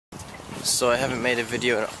So I haven't made a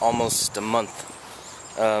video in almost a month.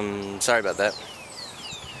 Sorry about that.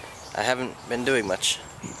 I haven't been doing much.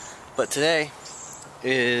 But today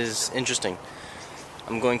is interesting.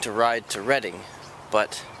 I'm going to ride to Reading,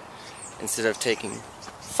 but instead of taking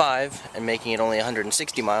 5 and making it only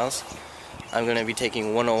 160 miles, I'm going to be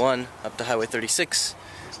taking 101 up to Highway 36,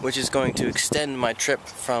 which is going to extend my trip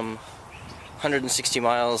from 160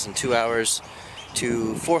 miles in 2 hours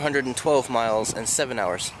to 412 miles in 7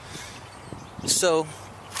 hours. So,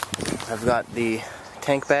 I've got the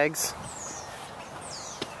tank bags,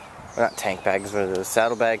 not tank bags, but the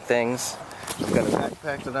saddlebag things. I've got a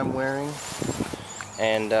backpack that I'm wearing,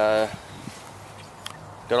 and got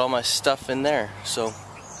all my stuff in there. So,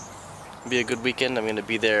 it'll be a good weekend. I'm going to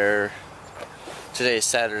be there. Today is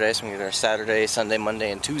Saturday, so I'm going to be there Saturday, Sunday,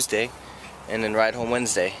 Monday, and Tuesday, and then ride home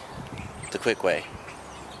Wednesday the quick way.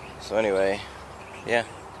 So anyway, yeah,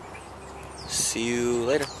 see you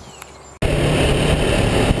later.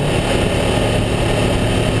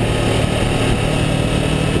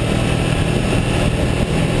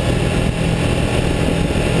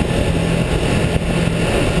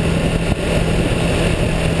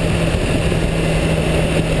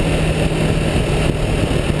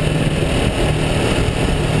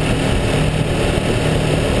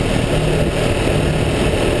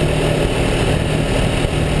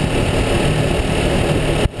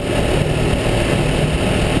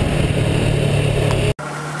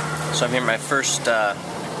 So I'm here at my first,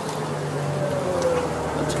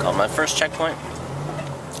 what's it called? My first checkpoint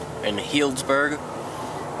in Healdsburg.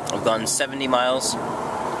 I've gone 70 miles,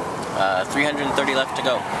 330 left to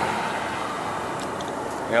go.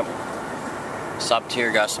 Yep. Stopped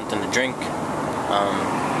here, got something to drink.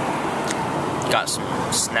 Got some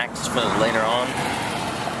snacks for later on.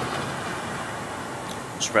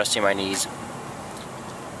 Just resting my knees.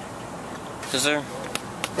 Because I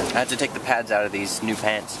had to take the pads out of these new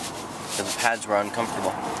pants. Because the pads were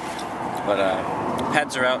uncomfortable. But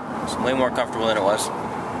pads are out. It's way more comfortable than it was.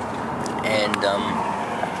 And I'm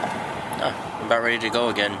about ready to go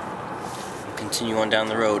again. Continue on down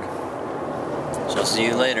the road. So I'll see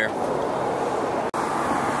you later.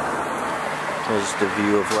 Here's the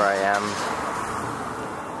view of where I am.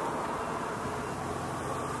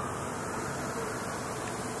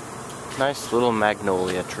 Nice little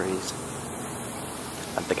magnolia trees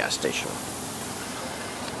at the gas station.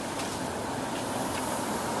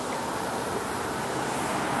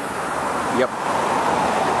 Yep.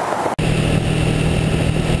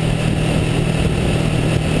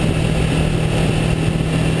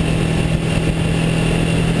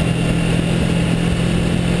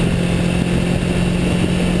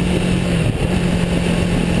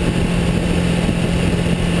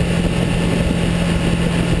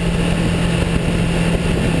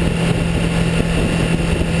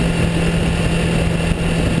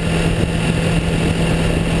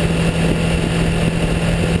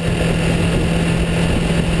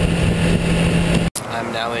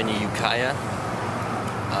 Now in Ukiah,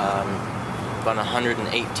 about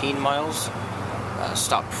 118 miles,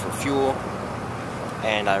 stopped for fuel,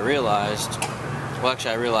 and I realized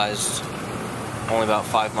only about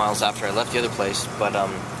 5 miles after I left the other place, but I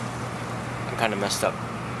kind of messed up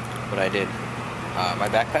what I did. My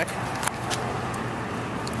backpack,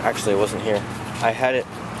 actually it wasn't here. I had it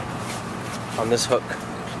on this hook.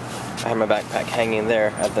 I had my backpack hanging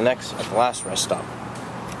there at the last rest stop.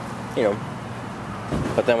 You know.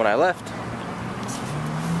 But then when I left,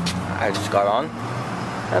 I just got on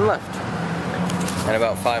and left. And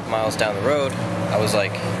about 5 miles down the road, I was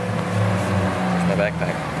like, where's my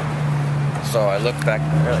backpack? So I looked back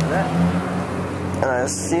there like that, and I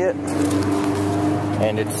see it,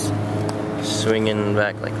 and it's swinging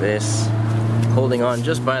back like this, holding on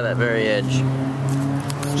just by that very edge.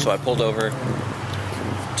 So I pulled over,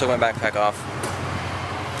 took my backpack off,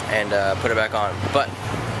 and put it back on. But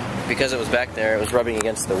because it was back there, it was rubbing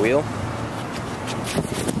against the wheel.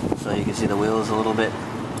 So you can see the wheel is a little bit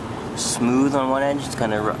smooth on one edge. It's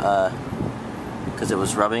kind of, because it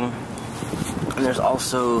was rubbing. And there's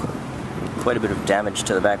also quite a bit of damage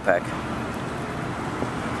to the backpack.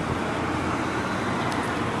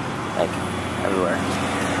 Like, everywhere.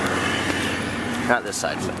 Not this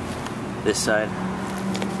side, but this side.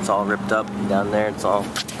 It's all ripped up. Down there, it's all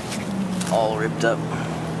ripped up.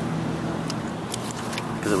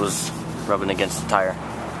 Because it was rubbing against the tire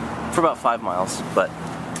for about 5 miles, but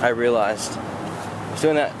I realized I was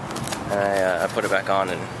doing that, and I put it back on,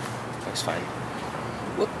 and it was fine.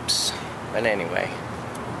 Whoops. But anyway,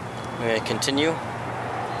 I'm going to continue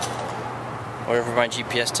wherever my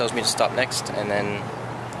GPS tells me to stop next, and then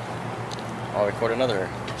I'll record another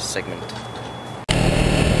segment.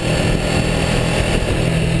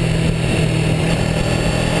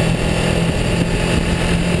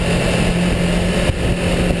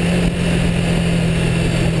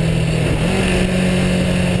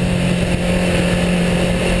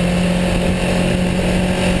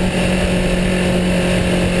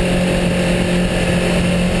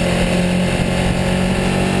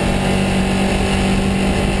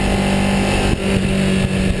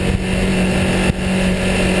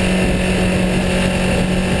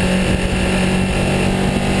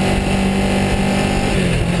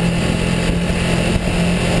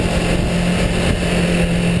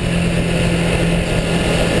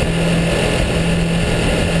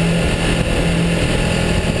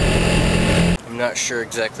 not sure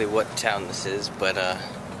exactly what town this is, but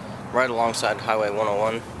right alongside Highway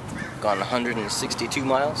 101. Gone 162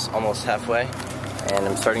 miles, almost halfway, and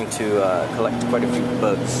I'm starting to collect quite a few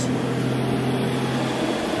bugs.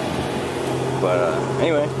 But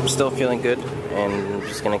anyway, I'm still feeling good, and I'm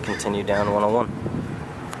just going to continue down 101.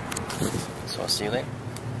 So I'll see you later.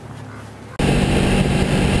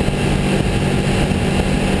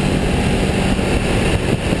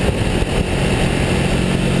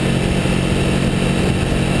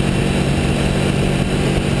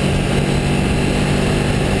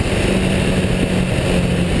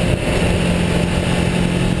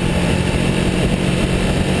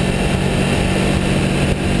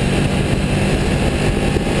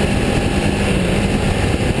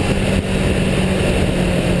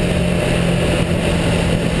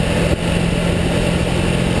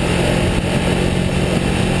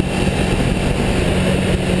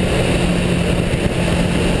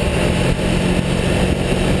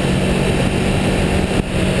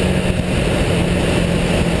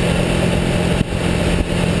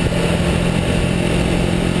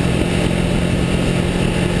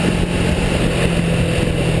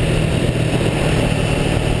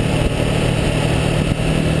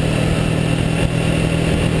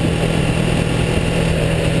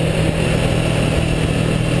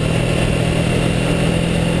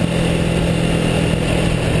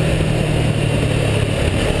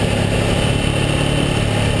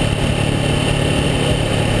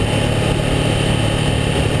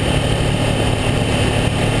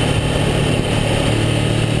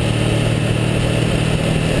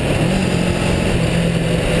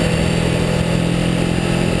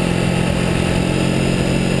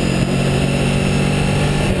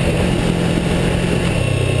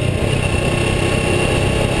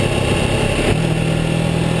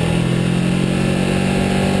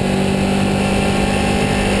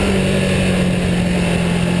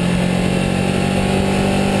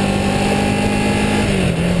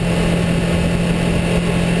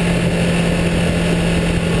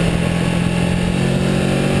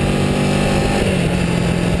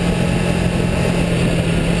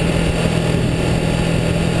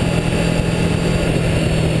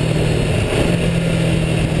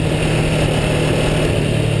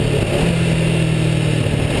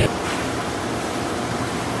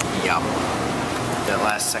 The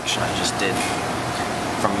last section I just did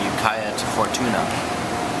from Ukiah to Fortuna.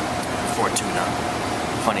 Fortuna.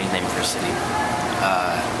 Funny name for a city.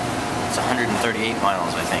 It's 138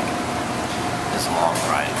 miles, I think. It's a long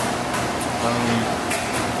ride.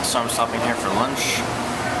 So I'm stopping here for lunch,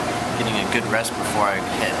 getting a good rest before I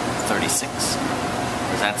hit 36,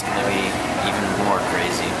 because that's going to be even more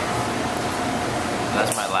crazy.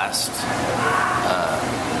 That's my last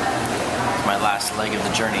leg of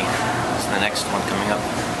the journey. It's the next one coming up.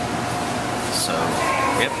 So,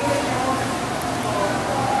 yep.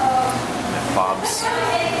 I'm at Bob's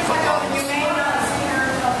Foot Longs.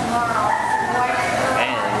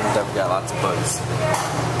 And I've got lots of bugs.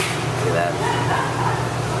 Look at that.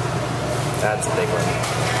 That's a big one.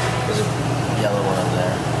 There's a yellow one up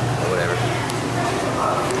there. Or whatever.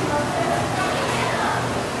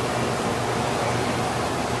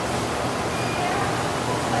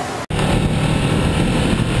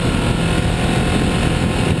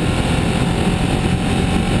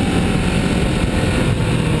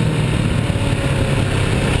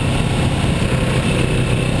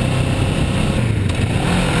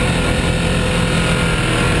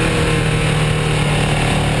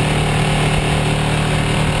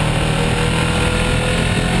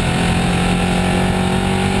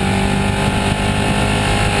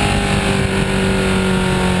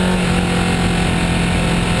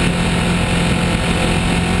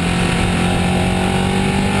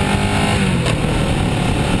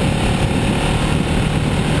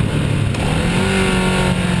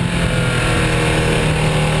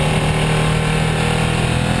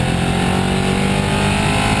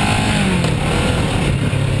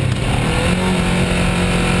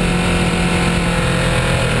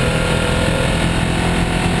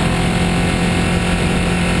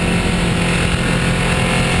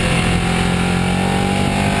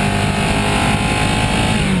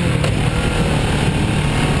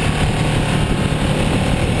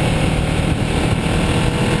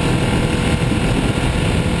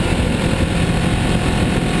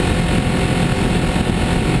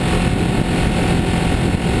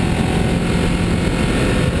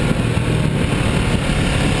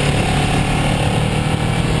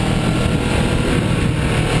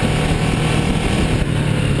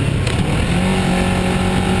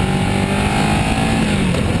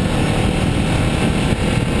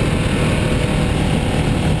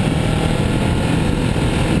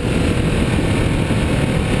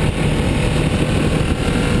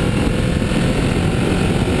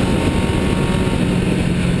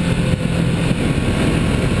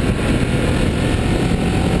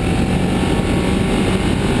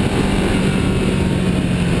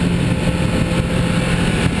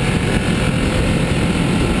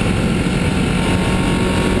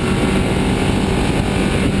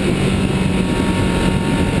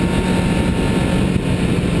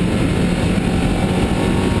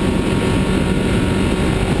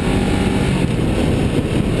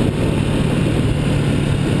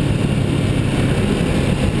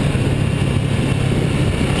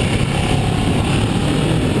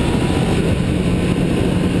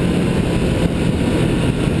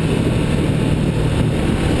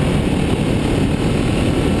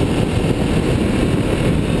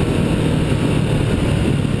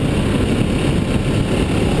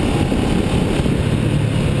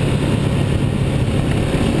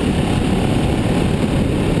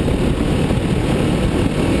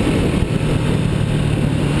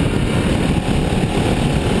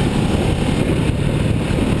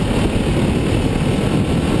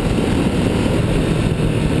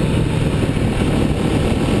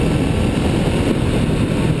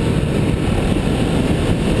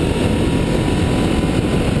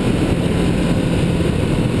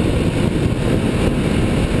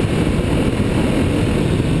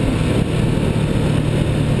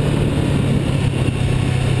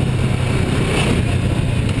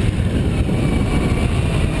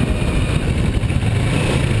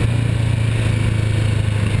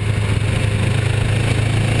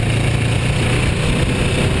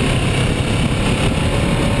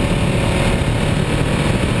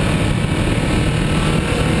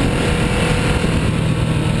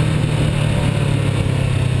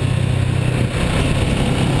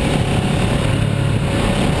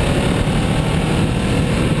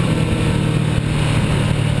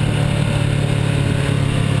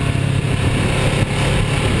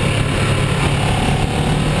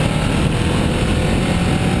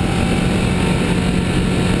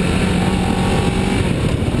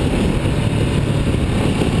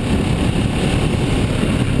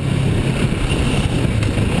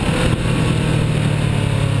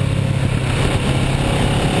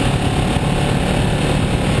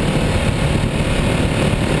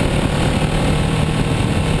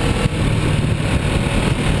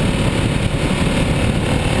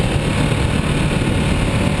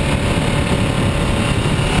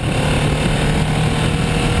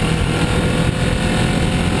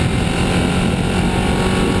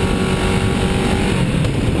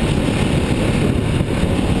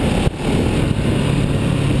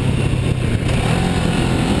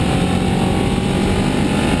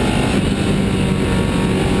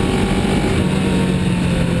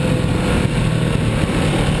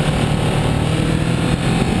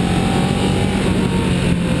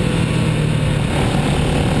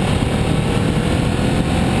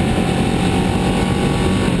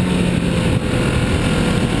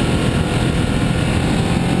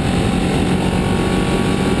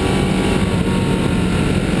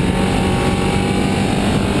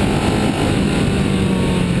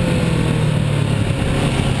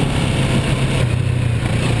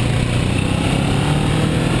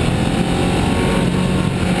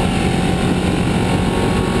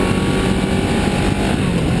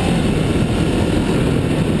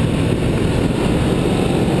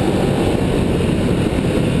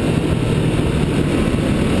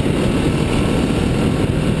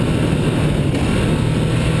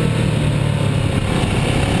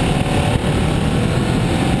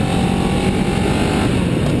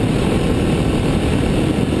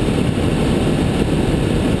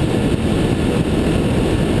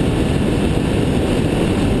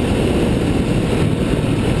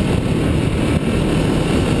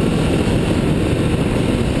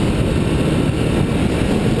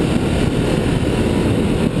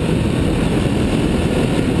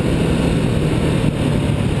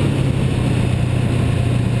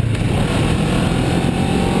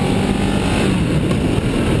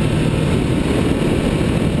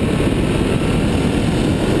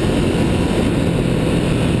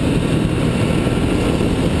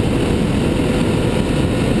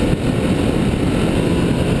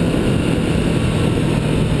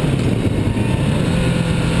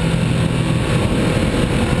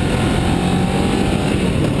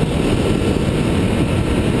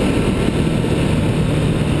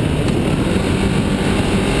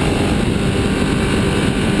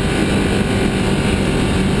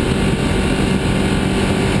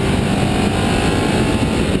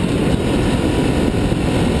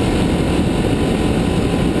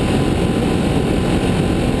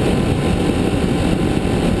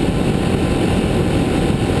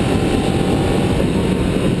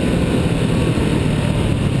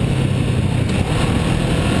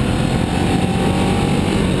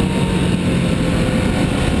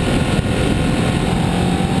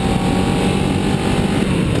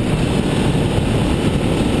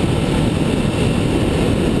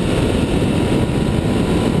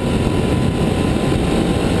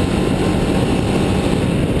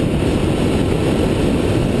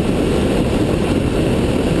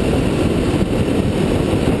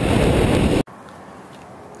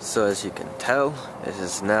 So as you can tell, it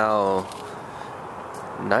is now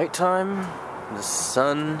nighttime. The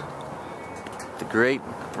sun, the great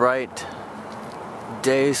bright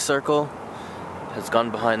day circle, has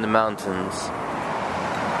gone behind the mountains.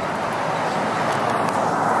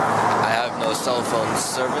 I have no cell phone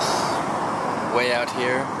service way out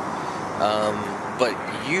here, but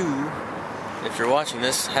you, if you're watching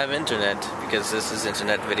this, have internet, because this is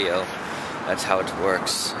internet video. That's how it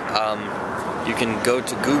works. You can go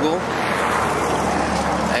to Google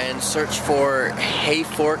and search for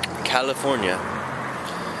Hayfork, California.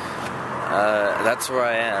 That's where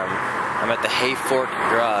I am. I'm at the Hayfork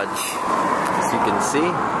Garage. As you can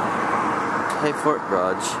see, Hayfork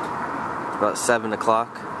Garage. It's about 7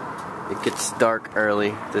 o'clock. It gets dark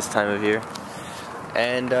early this time of year.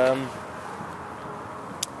 And yeah,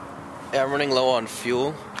 I'm running low on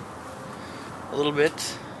fuel a little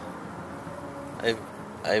bit.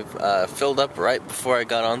 I've filled up right before I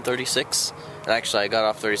got on 36. And actually I got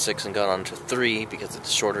off 36 and got on to 3 because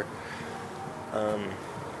it's shorter.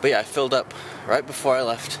 But yeah, I filled up right before I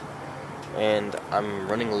left, and I'm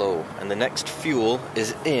running low. And the next fuel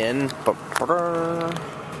is in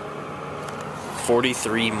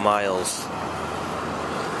 43 miles,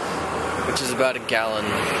 which is about a gallon.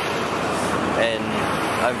 And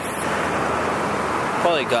I've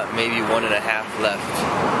probably got maybe 1.5 left,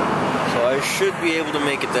 so I should be able to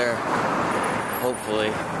make it there,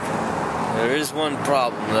 hopefully. There is one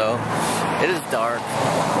problem though. It is dark,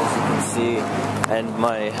 as you can see, and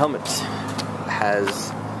my helmet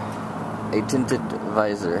has a tinted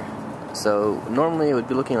visor. So normally it would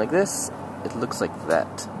be looking like this. It looks like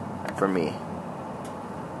that for me.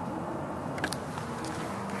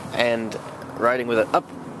 And riding with it up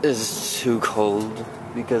is too cold,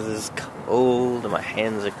 because it's cold and my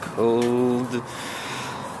hands are cold.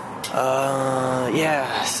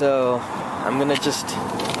 Yeah, so I'm gonna just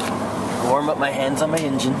warm up my hands on my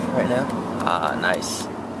engine right now. Ah, nice.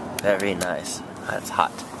 Very nice. That's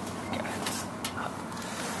hot. Okay, it's hot.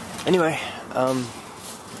 Anyway,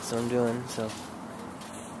 that's what I'm doing, so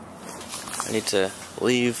I need to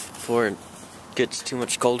leave before it gets too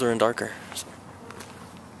much colder and darker. So,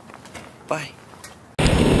 bye.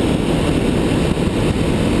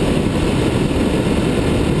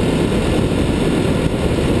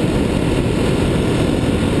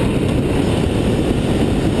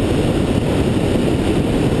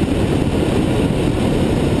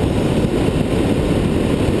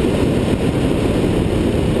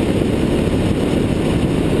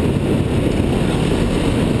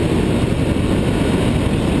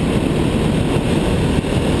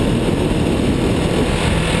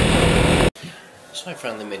 So I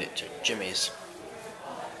finally made it to Jimmy's.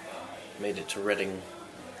 Made it to Redding.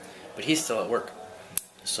 But he's still at work.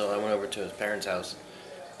 So I went over to his parents' house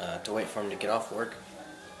to wait for him to get off work.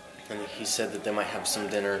 And he said that they might have some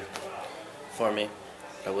dinner for me.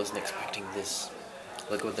 I wasn't expecting this.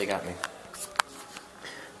 Look what they got me.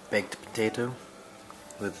 Baked potato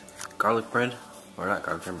with garlic bread. Or not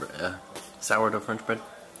garlic bread, but sourdough French bread.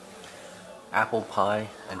 Apple pie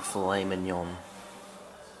and filet mignon.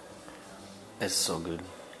 It's so good.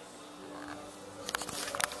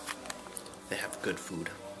 They have good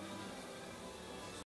food.